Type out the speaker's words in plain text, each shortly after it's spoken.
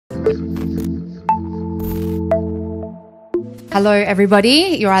Hello,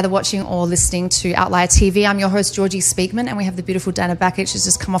 everybody. You're either watching or listening to Outlier TV. I'm your host, Georgie Speakman, and we have the beautiful Dana Bakich who's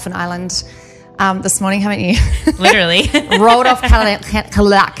just come off an island this morning, haven't you? Literally. Rolled off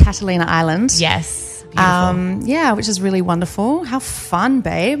Catalina Island. Yes. Beautiful. Yeah, which is really wonderful. How fun,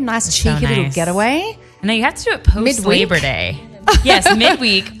 babe. Nice, cheeky little getaway. No, you have to do it post Labor Day. Yes,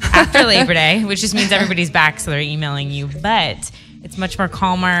 midweek after Labor Day, which just means everybody's back, so they're emailing you. But it's much more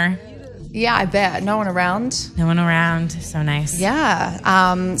calmer. Yeah, I bet. No one around. No one around. So nice.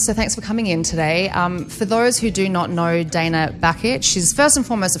 Yeah. So thanks for coming in today. For those who do not know Dana Bakich, she's first and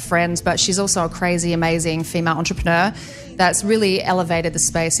foremost a friend, but she's also a crazy, amazing female entrepreneur that's really elevated the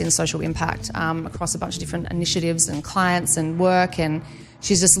space in social impact across a bunch of different initiatives and clients and work. And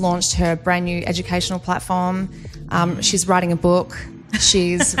she's just launched her brand new educational platform. She's writing a book.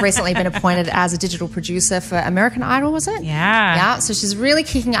 She's recently been appointed as a digital producer for American Idol, was it? Yeah. Yeah. So she's really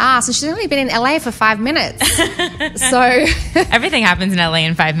kicking ass, and she's only been in LA for 5 minutes. So everything happens in LA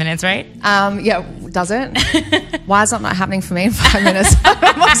in 5 minutes, right? Yeah. Does it? Why is that not happening for me in 5 minutes?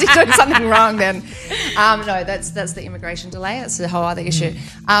 Was he doing something wrong then? No, that's the immigration delay. That's a whole other issue.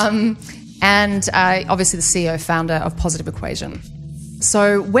 And obviously the CEO, founder of Positive Equation.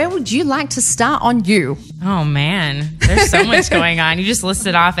 So where would you like to start on you? Oh, man. There's so much going on. You just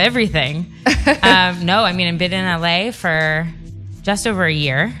listed off everything. No, I mean, I've been in LA for just over a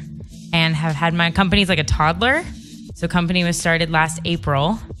year and have had my company's like a toddler. So company was started last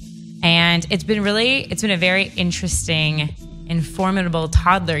April. And it's been a very interesting and formidable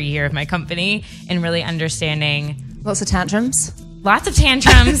toddler year of my company and really understanding. Lots of tantrums. Lots of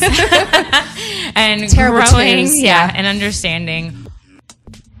tantrums. And terrible growing. twos, yeah. And understanding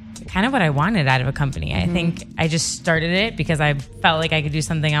kind of what I wanted out of a company. I think I just started it because I felt like I could do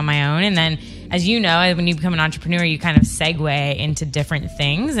something on my own. And then, as you know, when you become an entrepreneur, you kind of segue into different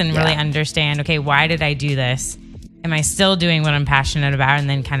things and really understand, okay, why did I do this? Am I still doing what I'm passionate about? And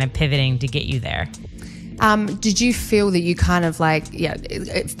then kind of pivoting to get you there. Did you feel that you kind of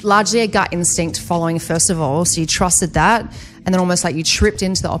largely a gut instinct following first of all, so you trusted that, and then almost like you tripped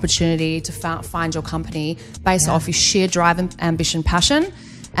into the opportunity to find your company based off your sheer drive and ambition, passion.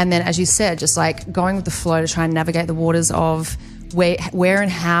 And then, as you said, just like going with the flow to try and navigate the waters of where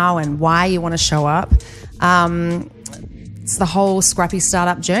and how and why you want to show up. It's the whole scrappy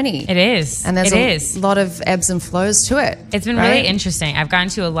startup journey. It is. And there's a lot of ebbs and flows to it. It's been really interesting. I've gone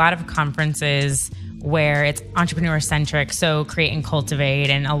to a lot of conferences where it's entrepreneur-centric, so Create and Cultivate,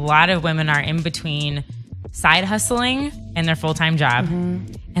 and a lot of women are in between side hustling and their full-time job.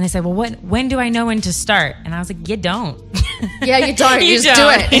 And they said, well, when do I know when to start? And I was like, you don't. Yeah, you don't. You just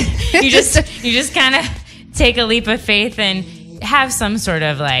don't. do it. you just kind of take a leap of faith and have some sort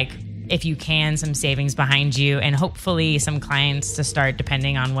of like, if you can, some savings behind you and hopefully some clients to start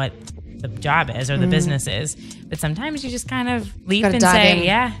depending on what the job is or the business is. But sometimes you just kind of leap and say,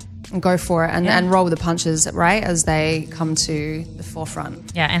 and go for it and roll with the punches, right, as they come to the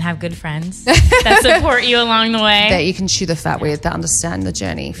forefront. Yeah, and have good friends that support you along the way. That you can chew the fat with, that understand the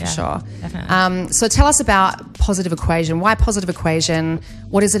journey for sure. Definitely. So tell us about Positive Equation. Why Positive Equation?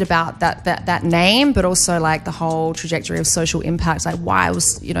 What is it about that name, but also like the whole trajectory of social impact? Like why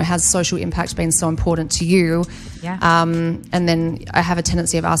has social impact been so important to you? Yeah. And then I have a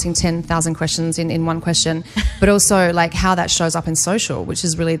tendency of asking 10,000 questions in one question, but also like how that shows up in social, which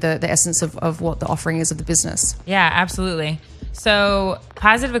is really the essence of what the offering is of the business. Yeah, absolutely. So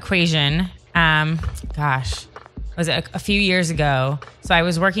Positive Equation, was it a few years ago? So I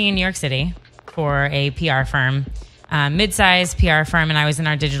was working in New York City for a PR firm, mid-sized PR firm, and I was in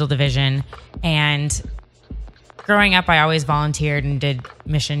our digital division. And growing up, I always volunteered and did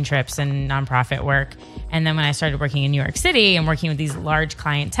mission trips and nonprofit work. And then when I started working in New York City and working with these large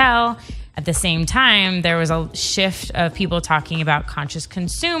clientele, at the same time, there was a shift of people talking about conscious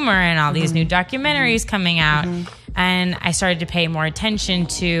consumer and all these new documentaries coming out. And I started to pay more attention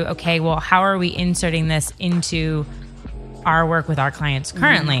to, okay, well, how are we inserting this into our work with our clients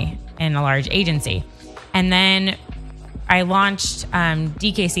currently in a large agency? And then I launched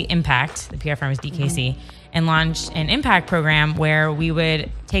DKC Impact, the PR firm is DKC, and launched an impact program where we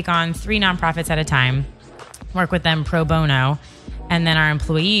would take on 3 nonprofits at a time, work with them pro bono, and then our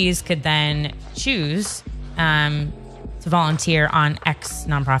employees could then choose to volunteer on X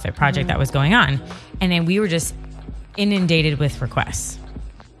nonprofit project that was going on. And then we were just inundated with requests.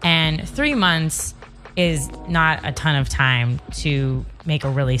 And 3 months is not a ton of time to make a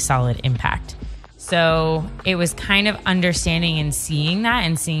really solid impact. So it was kind of understanding and seeing that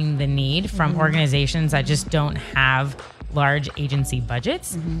and seeing the need from organizations that just don't have large agency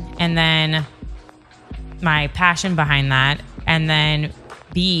budgets. And then my passion behind that, and then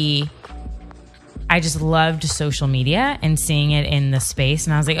B, I just loved social media and seeing it in the space.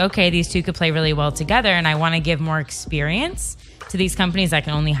 And I was like, okay, these two could play really well together. And I want to give more experience to these companies that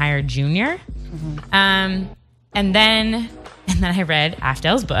can only hire junior. And then I read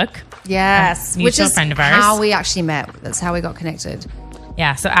Afdel's book. Yes. Which is friend of ours. How we actually met. That's how we got connected.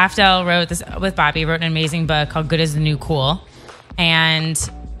 Yeah. So Afdel wrote this with Bobby, wrote an amazing book called Good is the New Cool. And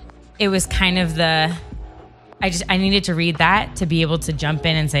it was kind of I needed to read that to be able to jump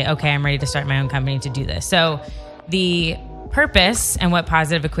in and say, okay, I'm ready to start my own company to do this. So the purpose and what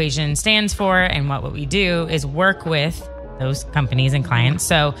Positive Equation stands for and what we do is work with those companies and clients.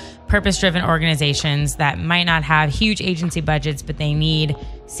 So purpose-driven organizations that might not have huge agency budgets, but they need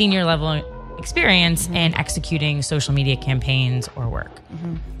senior level experience in executing social media campaigns or work.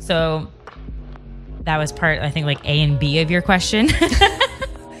 So that was part, I think, like A and B of your question.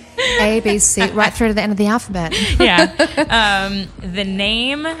 A, B, C, right through to the end of the alphabet. Yeah. The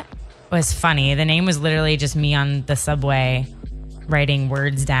name was funny. The name was literally just me on the subway writing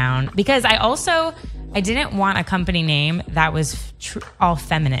words down, because I didn't want a company name that was all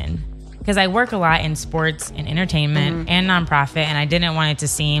feminine, because I work a lot in sports and entertainment and nonprofit, and I didn't want it to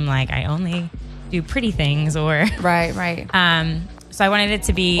seem like I only do pretty things or right. So I wanted it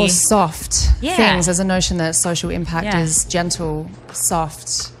to be or soft things. There's a notion that social impact is gentle,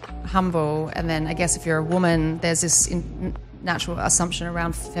 soft, humble, and then I guess if you're a woman, there's this natural assumption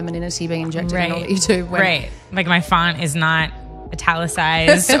around femininity being injected in all that you do. Like my font is not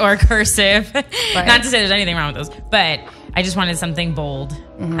italicized or cursive. Not to say there's anything wrong with those, but I just wanted something bold.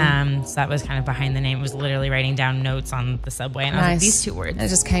 So that was kind of behind the name. It was literally writing down notes on the subway, and I was like, these two words. It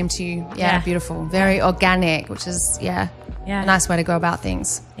just came to you. Yeah. Beautiful. Very organic, which is a nice way to go about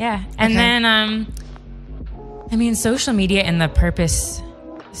things. Yeah. And then I mean, social media in the purpose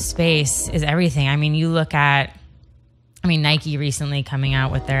space is everything. I mean, you look at Nike recently coming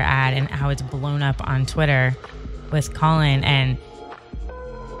out with their ad and how it's blown up on Twitter with Colin, and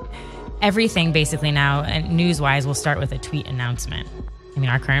everything basically now, and news-wise, will start with a tweet announcement. I mean,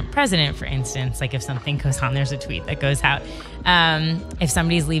 our current president, for instance, like if something goes on, there's a tweet that goes out. If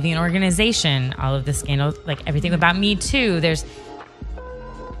somebody's leaving an organization, all of the scandals, like everything about Me Too, there's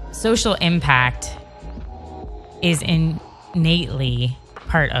social impact is innately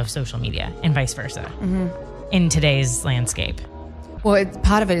part of social media and vice versa in today's landscape. Well,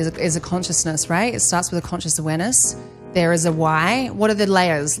 part of it is a consciousness, right? It starts with a conscious awareness. There is a why. What are the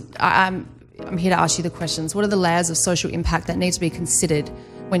layers? I'm here to ask you the questions. What are the layers of social impact that need to be considered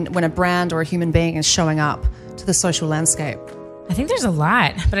when a brand or a human being is showing up to the social landscape? I think there's a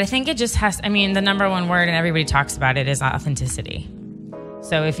lot, but I think it just has, the number one word, and everybody talks about it, is authenticity.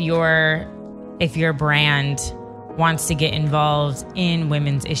 So if your brand wants to get involved in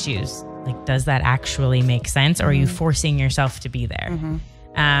women's issues, like, does that actually make sense, or are you forcing yourself to be there?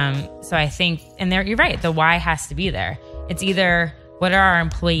 So I think, and you're right, the why has to be there. It's either what are our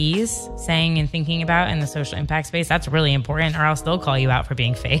employees saying and thinking about in the social impact space? That's really important, or else they'll call you out for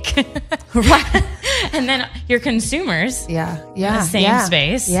being fake. Right. And then your consumers in the same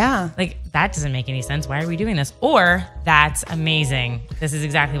space. Yeah. Like, that doesn't make any sense. Why are we doing this? Or, that's amazing. This is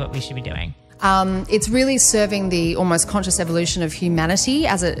exactly what we should be doing. It's really serving the almost conscious evolution of humanity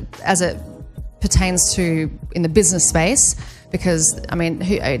as it pertains to in the business space, because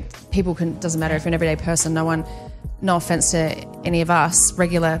people can, doesn't matter if you're an everyday person, no offense to any of us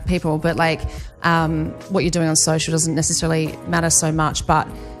regular people, but what you're doing on social doesn't necessarily matter so much, but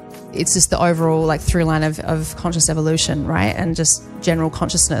it's just the overall through line of conscious evolution, right? And just general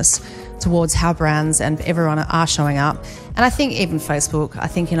consciousness towards how brands and everyone are showing up. And I think even Facebook, I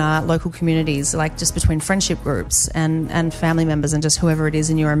think in our local communities, just between friendship groups and family members and just whoever it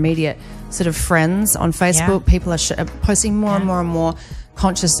is in your immediate sort of friends on Facebook, people are posting more and more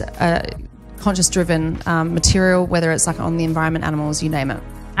conscious-driven material, whether it's on the environment, animals, you name it.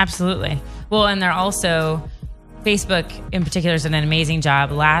 Absolutely. Well, and they're also... Facebook in particular has done an amazing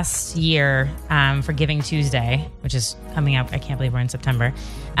job last year for Giving Tuesday, which is coming up. I can't believe we're in September.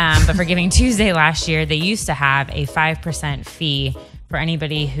 But for Giving Tuesday last year, they used to have a 5% fee for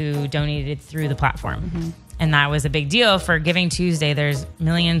anybody who donated through the platform. And that was a big deal. For Giving Tuesday, there's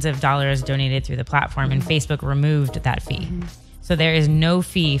millions of dollars donated through the platform, and Facebook removed that fee. So there is no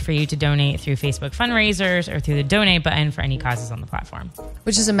fee for you to donate through Facebook fundraisers or through the donate button for any causes on the platform.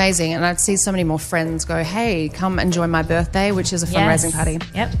 Which is amazing. And I'd see so many more friends go, hey, come and join my birthday, which is a fundraising party.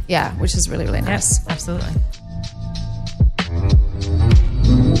 Yep. Yeah, which is really, really nice. Yep, absolutely.